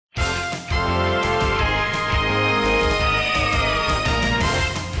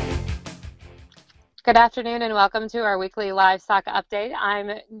Good afternoon and welcome to our weekly livestock update.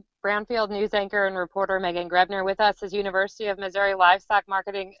 I'm Brownfield news anchor and reporter Meghan Grebner. With us is University of Missouri livestock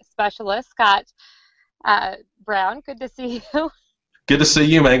marketing specialist Scott Brown. Good to see you. Good to see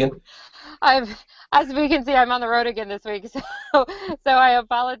you, Megan. As we can see, I'm on the road again this week, so I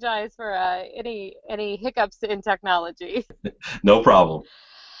apologize for any hiccups in technology. No problem.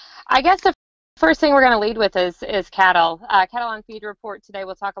 I guess the first thing we're going to lead with is cattle. Cattle on feed report today.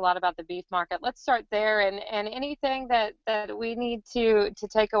 We'll talk a lot about the beef market. Let's start there and anything that we need to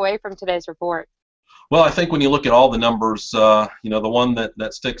take away from today's report. Well, I think when you look at all the numbers, the one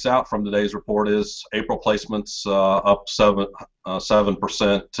that sticks out from today's report is April placements up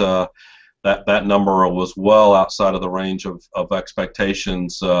 7%. That number was well outside of the range of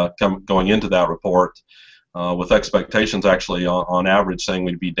expectations going into that report, with expectations actually on average saying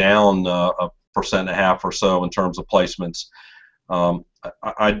we'd be down 1.5% or so in terms of placements.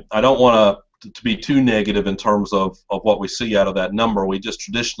 I don't want to be too negative in terms of what we see out of that number. We just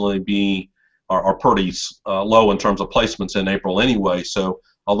traditionally are pretty low in terms of placements in April anyway. So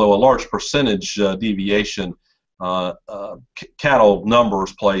although a large percentage deviation, cattle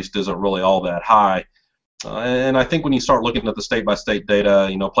numbers placed isn't really all that high. And I think when you start looking at the state-by-state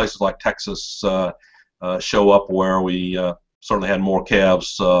data, places like Texas show up where we certainly had more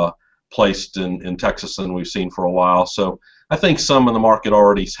calves placed in Texas than we've seen for a while. So I think some in the market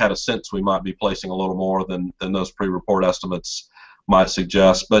already had a sense we might be placing a little more than those pre-report estimates might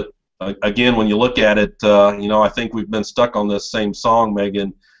suggest. But again, when you look at it, I think we've been stuck on this same song,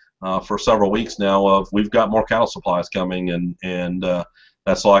 Megan, for several weeks now of we've got more cattle supplies coming, and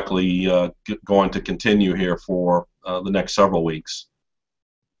that's likely going to continue here for the next several weeks.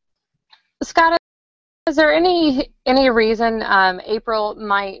 Scott, is there any reason April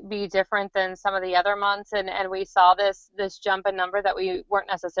might be different than some of the other months, and we saw this jump in number that we weren't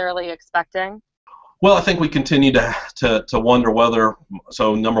necessarily expecting? Well, I think we continue to wonder whether,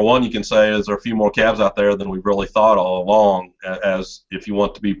 so number one, you can say, is there a few more calves out there than we've really thought all along, as if you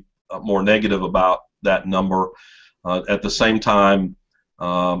want to be more negative about that number. At the same time,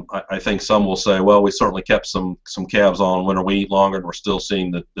 I think some will say, well, we certainly kept some calves on winter wheat longer, and we're still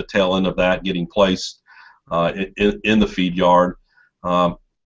seeing the tail end of that getting placed in the feed yard.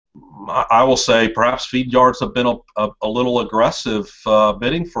 I will say perhaps feed yards have been a little aggressive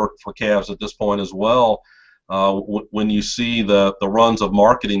bidding for calves at this point as well. When you see the runs of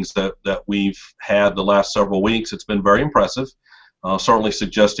marketings that we've had the last several weeks, it's been very impressive, certainly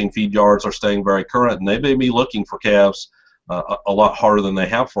suggesting feed yards are staying very current, and they may be looking for calves a lot harder than they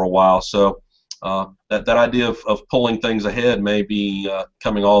have for a while. So that idea of pulling things ahead may be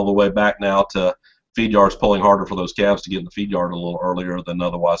coming all the way back now to feed yards pulling harder for those calves to get in the feed yard a little earlier than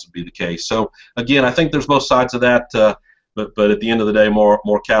otherwise would be the case. So again, I think there's both sides of that, but at the end of the day, more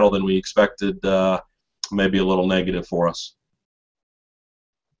cattle than we expected, maybe a little negative for us.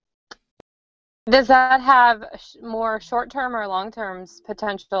 Does that have more short-term or long-term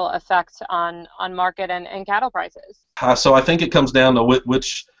potential effect on market and cattle prices? So I think it comes down to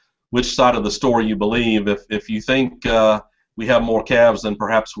which side of the story you believe. If you think we have more calves than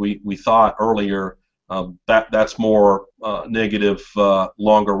perhaps we thought earlier, that's more negative,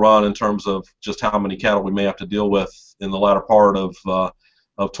 longer run in terms of just how many cattle we may have to deal with in the latter part of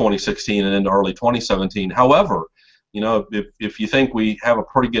 2016 and into early 2017. However, if you think we have a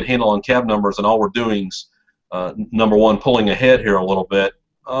pretty good handle on calf numbers and all we're doing is, number one, pulling ahead here a little bit,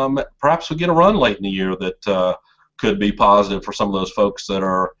 perhaps we get a run late in the year that could be positive for some of those folks that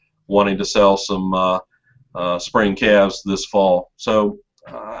are wanting to sell some spring calves this fall. So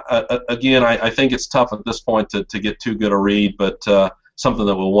again, I think it's tough at this point to get too good a read, but something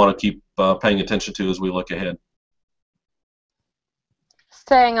that we'll want to keep paying attention to as we look ahead.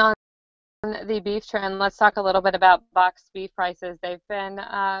 Staying on the beef trend, let's talk a little bit about boxed beef prices. They've been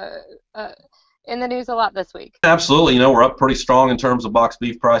in the news a lot this week. Absolutely. We're up pretty strong in terms of boxed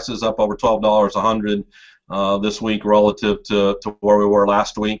beef prices, up over $12 a hundred this week relative to where we were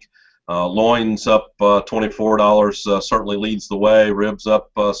last week. Loins up $24, certainly leads the way. Ribs up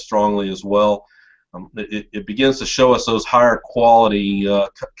strongly as well. It begins to show us those higher quality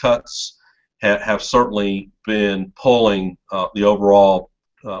cuts have certainly been pulling the overall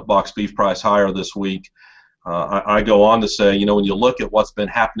boxed beef price higher this week. I go on to say, when you look at what's been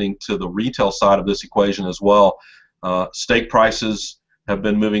happening to the retail side of this equation as well, steak prices have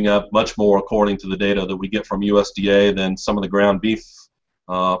been moving up much more according to the data that we get from USDA than some of the ground beef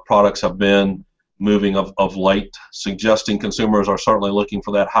products have been moving of late, suggesting consumers are certainly looking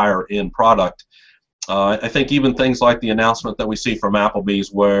for that higher end product. I think even things like the announcement that we see from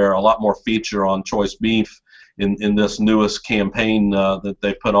Applebee's, where a lot more feature on choice beef in this newest campaign that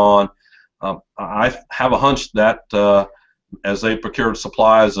they put on, I have a hunch that as they procured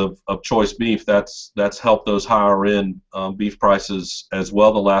supplies of choice beef, that's helped those higher end beef prices as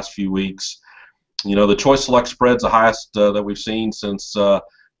well the last few weeks. You know, the choice select spread's the highest that we've seen since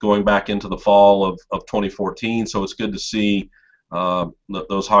going back into the fall of 2014. So it's good to see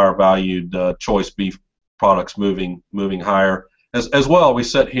those higher valued choice beef products moving higher. As well, we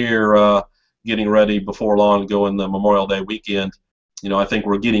sit here getting ready before long to go in the Memorial Day weekend. You know, I think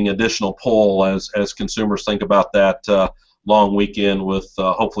we're getting additional pull as consumers think about that long weekend with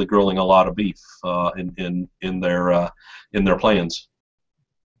hopefully grilling a lot of beef in their plans.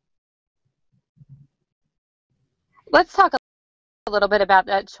 Let's talk a little bit about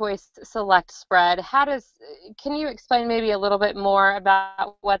that choice select spread. Can you explain maybe a little bit more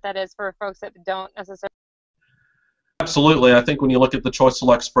about what that is for folks that don't necessarily? Absolutely. I think when you look at the choice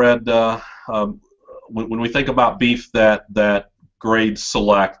select spread, when we think about beef that grades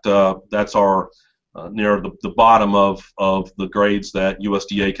select, that's our near the bottom of the grades that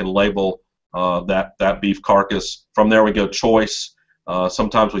USDA can label that beef carcass. From there we go choice.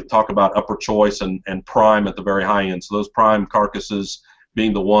 Sometimes we talk about upper choice and prime at the very high end. So those prime carcasses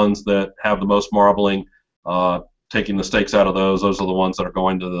being the ones that have the most marbling, taking the steaks out of those are the ones that are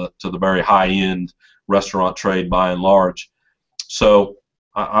going to the very high end restaurant trade by and large. So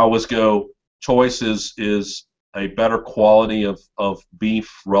I always go choice is a better quality of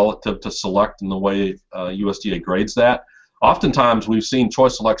beef relative to select in the way USDA grades that. Oftentimes we've seen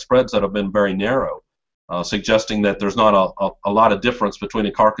choice select spreads that have been very narrow, suggesting that there's not a lot of difference between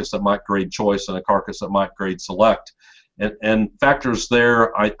a carcass that might grade choice and a carcass that might grade select. And factors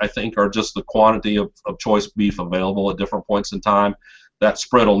there, I think, are just the quantity of choice beef available at different points in time. That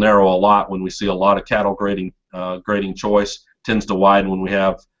spread will narrow a lot when we see a lot of cattle grading choice, tends to widen when we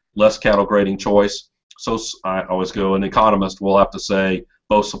have less cattle grading choice. So I always go, an economist will have to say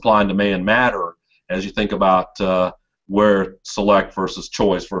both supply and demand matter as you think about where select versus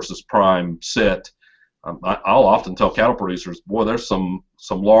choice versus prime sit. I'll often tell cattle producers, boy, there's some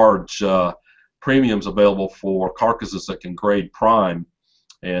large premiums available for carcasses that can grade prime,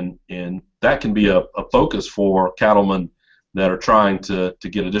 and that can be a focus for cattlemen that are trying to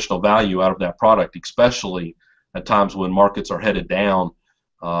get additional value out of that product, especially at times when markets are headed down.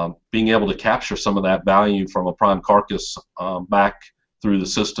 Being able to capture some of that value from a prime carcass back through the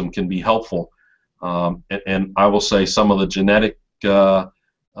system can be helpful. And I will say some of the genetic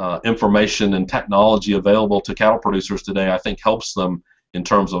information and technology available to cattle producers today, I think, helps them in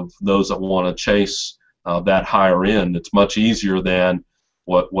terms of those that want to chase that higher end. It's much easier than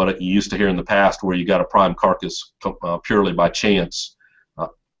what you used to hear in the past, where you got a prime carcass purely by chance.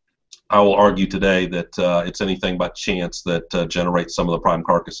 I will argue today that it's anything but chance that generates some of the prime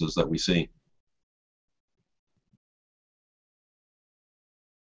carcasses that we see.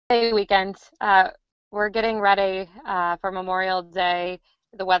 Weekend. We're getting ready for Memorial Day.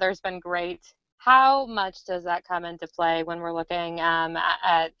 The weather's been great. How much does that come into play when we're looking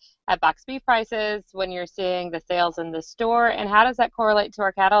at box beef prices, when you're seeing the sales in the store, and how does that correlate to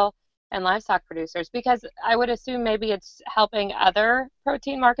our cattle and livestock producers? Because I would assume maybe it's helping other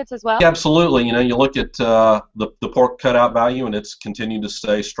protein markets as well. Yeah, absolutely. You know, you look at the pork cutout value, and it's continued to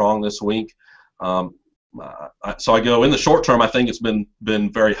stay strong this week. So I go, in the short term, I think it's been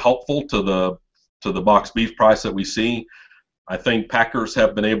very helpful to the box beef price that we see. I think packers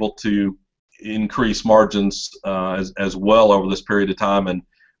have been able to increase margins as well over this period of time, and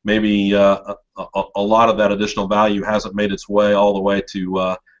maybe a lot of that additional value hasn't made its way all the way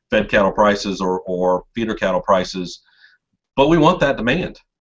to fed cattle prices or feeder cattle prices, but we want that demand.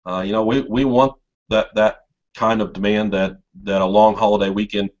 You know, we want that kind of demand that a long holiday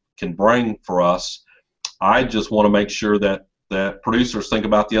weekend can bring for us. I just want to make sure that producers think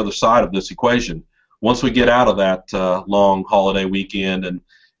about the other side of this equation. Once we get out of that long holiday weekend and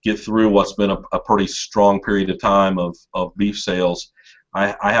get through what's been a pretty strong period of time of beef sales,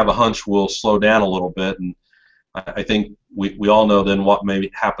 I have a hunch we'll slow down a little bit, and I think we all know then what may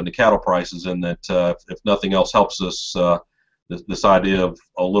happen to cattle prices, and that if nothing else helps us, this idea of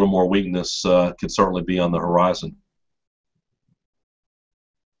a little more weakness could certainly be on the horizon.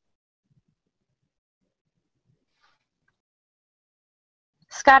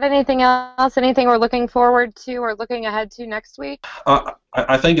 Scott, anything else? Anything we're looking forward to or looking ahead to next week?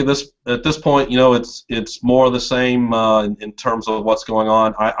 I think at this point, you know, it's more of the same in terms of what's going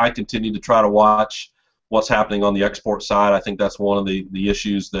on. I continue to try to watch what's happening on the export side. I think that's one of the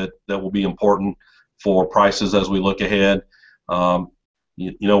issues that will be important for prices as we look ahead. You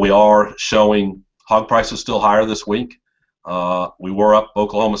know, we are showing hog prices still higher this week. We were up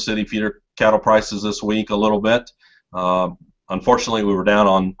Oklahoma City feeder cattle prices this week a little bit. unfortunately, we were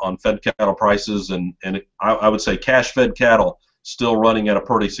down on fed cattle prices, and I would say cash fed cattle still running at a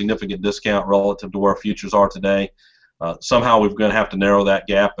pretty significant discount relative to where futures are today. Somehow we're going to have to narrow that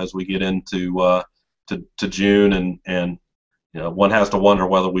gap as we get into to June, and one has to wonder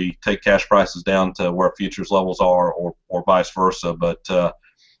whether we take cash prices down to where futures levels are, or vice versa. But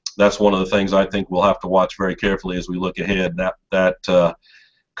that's one of the things I think we'll have to watch very carefully as we look ahead. That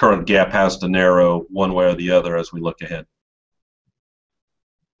current gap has to narrow one way or the other as we look ahead.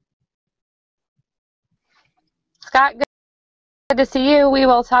 Scott, good to see you. We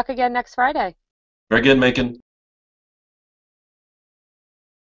will talk again next Friday. Very good, Meghan.